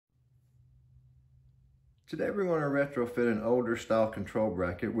Today we're going to retrofit an older style control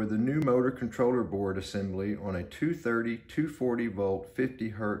bracket with a new motor controller board assembly on a 230, 240 volt, 50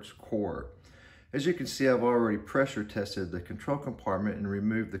 Hertz core. As you can see, I've already pressure tested the control compartment and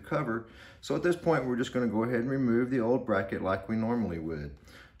removed the cover. So at this point, we're just going to go ahead and remove the old bracket like we normally would.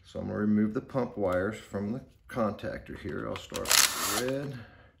 So I'm going to remove the pump wires from the contactor here. I'll start with the red,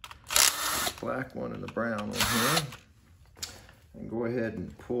 the black one, and the brown one here. And go ahead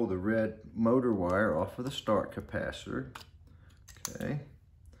and pull the red motor wire off of the start capacitor. Okay,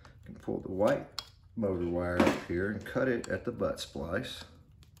 you can pull the white motor wire up here and cut it at the butt splice.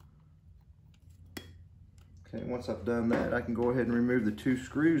 Okay, once I've done that, I can go ahead and remove the two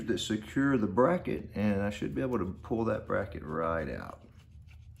screws that secure the bracket, and I should be able to pull that bracket right out.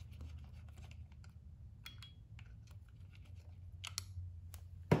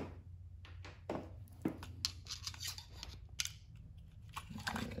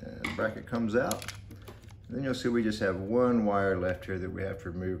 Bracket comes out, and then you'll see we just have one wire left here that we have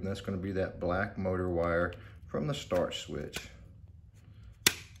to remove, and that's going to be that black motor wire from the start switch,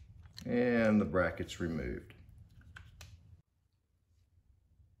 and the bracket's removed.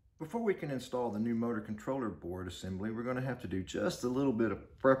 Before we can install the new motor controller board assembly, we're going to have to do just a little bit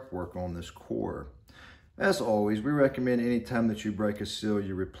of prep work on this core. As always, we recommend anytime that you break a seal,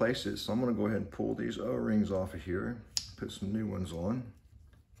 you replace it. So I'm going to go ahead and pull these O-rings off of here, put some new ones on.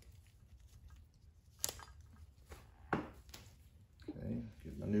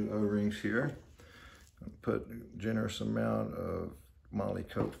 Get my new O-rings here. I'll put a generous amount of Moly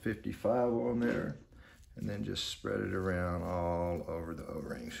Coat 55 on there, and then just spread it around all over the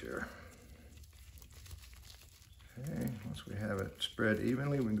O-rings here. Okay, once we have it spread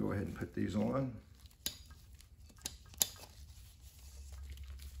evenly, we can go ahead and put these on.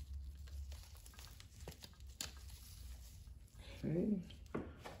 Okay,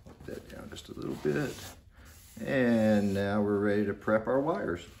 put that down just a little bit. And now we're ready to prep our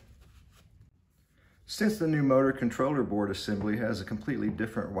wires. Since the new motor controller board assembly has a completely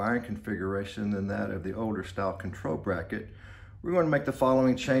different wiring configuration than that of the older style control bracket, we're going to make the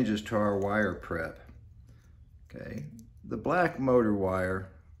following changes to our wire prep. Okay, the black motor wire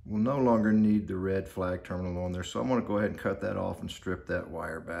will no longer need the red flag terminal on there, so I'm going to go ahead and cut that off and strip that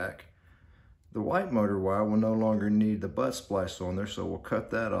wire back. The white motor wire will no longer need the butt splice on there, so we'll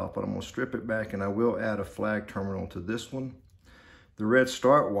cut that off, but I'm going to strip it back, and I will add a flag terminal to this one. The red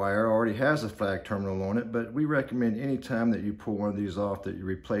start wire already has a flag terminal on it, but we recommend any time that you pull one of these off that you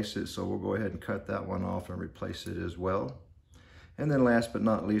replace it, so we'll go ahead and cut that one off and replace it as well. And then last but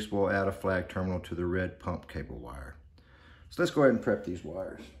not least, we'll add a flag terminal to the red pump cable wire. So let's go ahead and prep these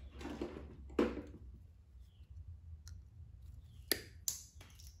wires.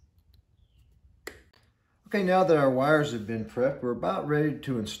 Okay, now that our wires have been prepped, we're about ready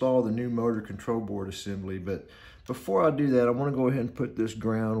to install the new motor control board assembly. But before I do that, I want to go ahead and put this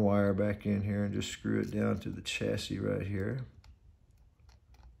ground wire back in here and just screw it down to the chassis right here.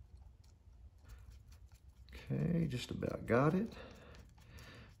 Okay, just about got it.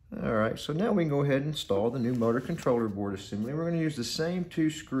 All right, so now we can go ahead and install the new motor controller board assembly. We're going to use the same two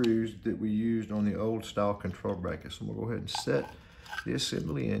screws that we used on the old style control bracket. So we'll go ahead and set the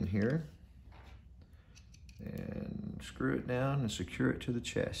assembly in here and screw it down and secure it to the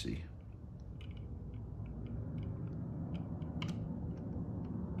chassis.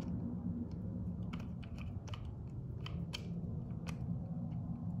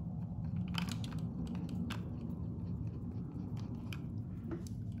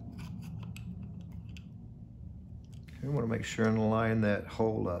 We want to make sure and line that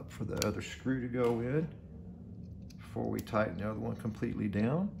hole up for the other screw to go in before we tighten the other one completely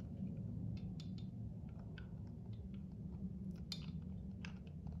down.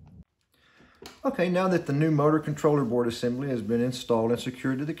 Okay, now that the new motor controller board assembly has been installed and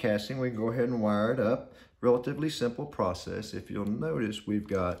secured to the casting, we can go ahead and wire it up. Relatively simple process. If you'll notice, we've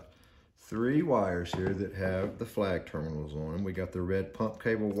got three wires here that have the flag terminals on them. We got the red pump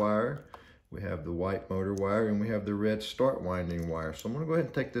cable wire, we have the white motor wire, and we have the red start winding wire. So I'm going to go ahead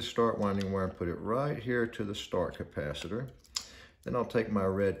and take this start winding wire and put it right here to the start capacitor. Then I'll take my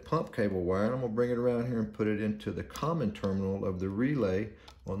red pump cable wire and I'm going to bring it around here and put it into the common terminal of the relay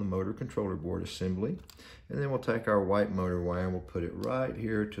on the motor controller board assembly. And then we'll take our white motor wire and we'll put it right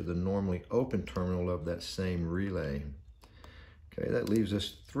here to the normally open terminal of that same relay. Okay, that leaves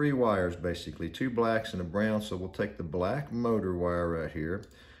us three wires basically, two blacks and a brown. So we'll take the black motor wire right here.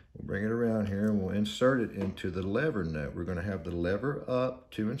 We'll bring it around here and we'll insert it into the lever nut. We're going to have the lever up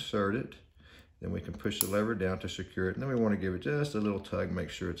to insert it. Then we can push the lever down to secure it. And then we want to give it just a little tug,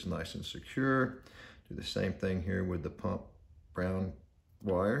 make sure it's nice and secure. Do the same thing here with the pump brown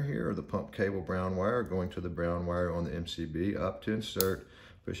wire here, or the pump cable brown wire, going to the brown wire on the MCB, up to insert,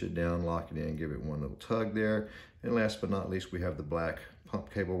 push it down, lock it in, give it one little tug there. And last but not least, we have the black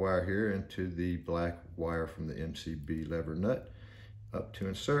pump cable wire here into the black wire from the MCB lever nut, up to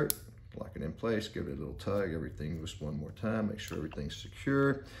insert, lock it in place, give it a little tug, everything just one more time, make sure everything's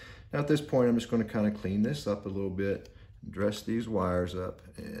secure. Now at this point, I'm just going to kind of clean this up a little bit, dress these wires up,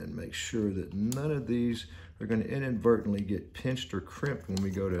 and make sure that none of these are going to inadvertently get pinched or crimped when we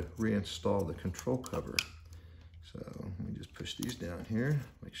go to reinstall the control cover. So let me just push these down here,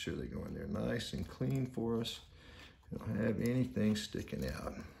 make sure they go in there nice and clean for us. We don't have anything sticking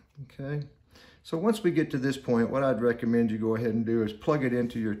out, okay? So once we get to this point, what I'd recommend you go ahead and do is plug it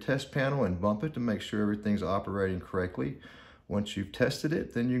into your test panel and bump it to make sure everything's operating correctly. Once you've tested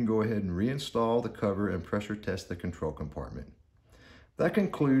it, then you can go ahead and reinstall the cover and pressure test the control compartment. That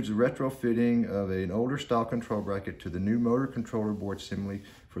concludes the retrofitting of an older style control bracket to the new motor controller board assembly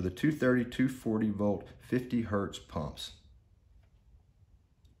for the 230, 240 volt, 50 Hertz pumps.